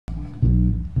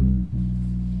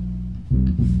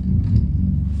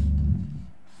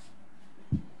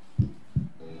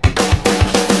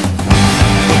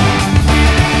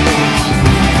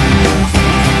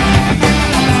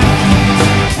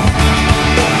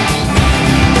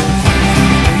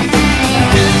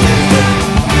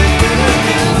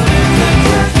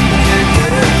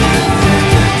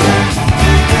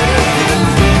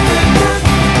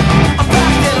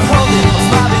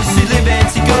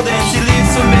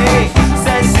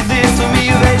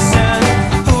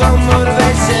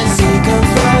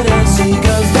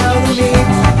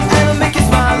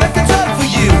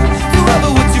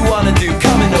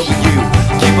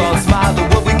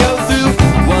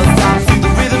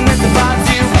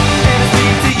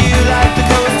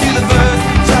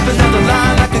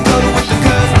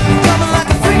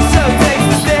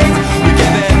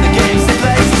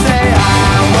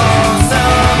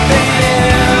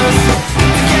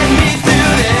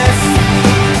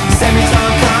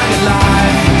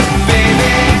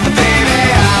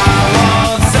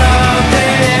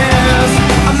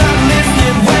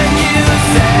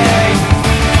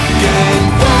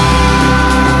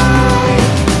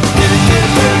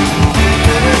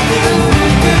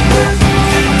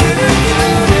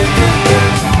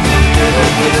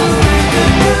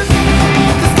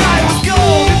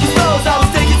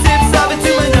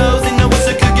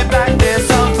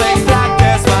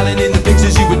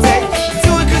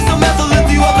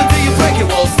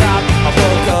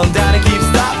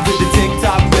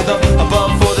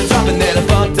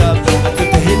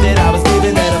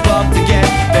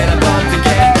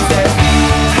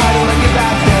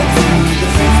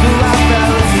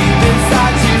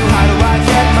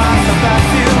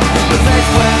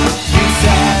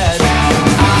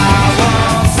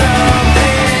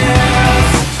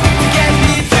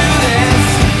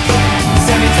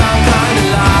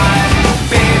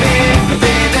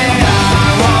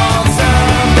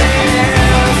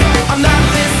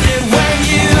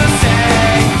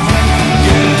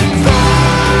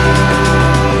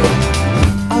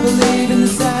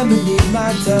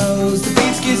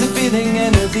breathing,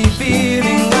 energy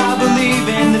feeling. I believe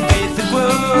in the faith that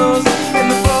grows,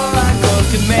 and the four I go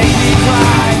can make me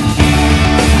cry.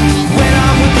 When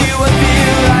I'm with you I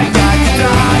feel like I could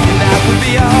die, and that would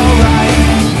be alright,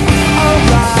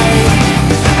 alright.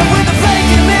 And with the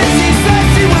flaking lips she said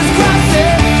she was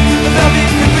crossing, love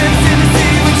is convincing to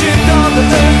see we tripped on the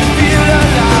earth to feel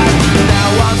alive.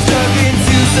 Now I'm struggling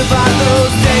to survive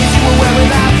those days you were wearing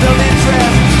that velvet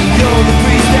dress. You're the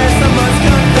priestess, I must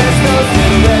confess, those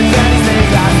little red panties, they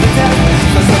last the test.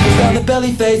 My suckers on the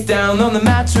belly face down on the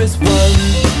mattress one,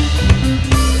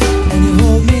 and you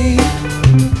hold me,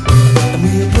 and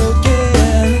we are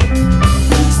broken.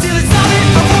 Still it's all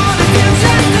if I wanna do,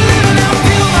 just a little now,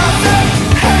 feel myself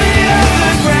heavy off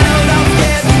the ground. I'm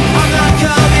scared, I'm not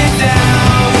coming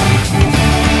down.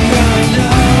 No,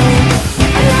 no,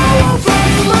 and I won't run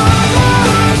from my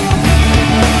heart.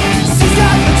 She's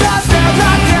got the trust now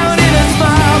locked down in a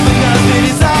smile, but nothing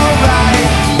is alright,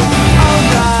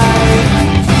 alright.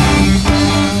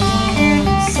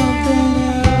 Something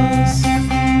else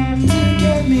to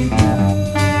get me through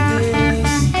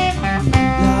this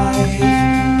life,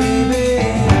 baby.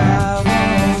 I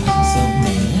want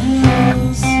something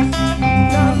else.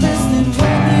 Not listening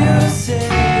when you say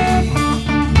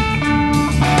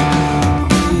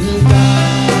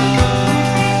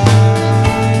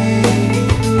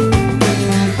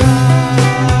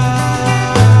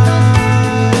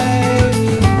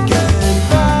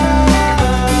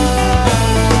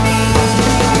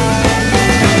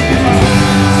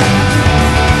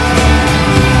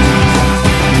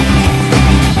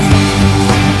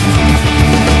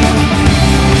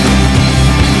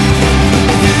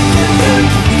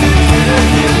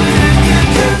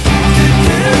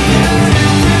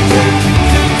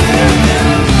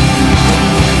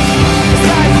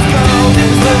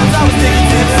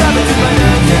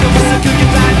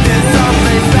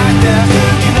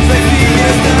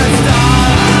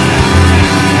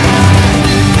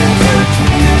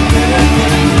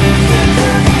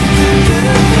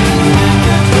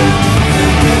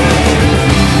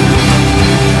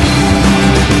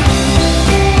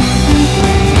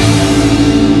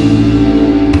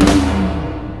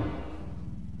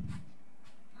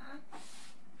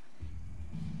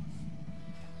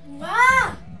わ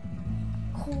あ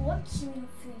怖っ君の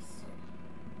フェイス。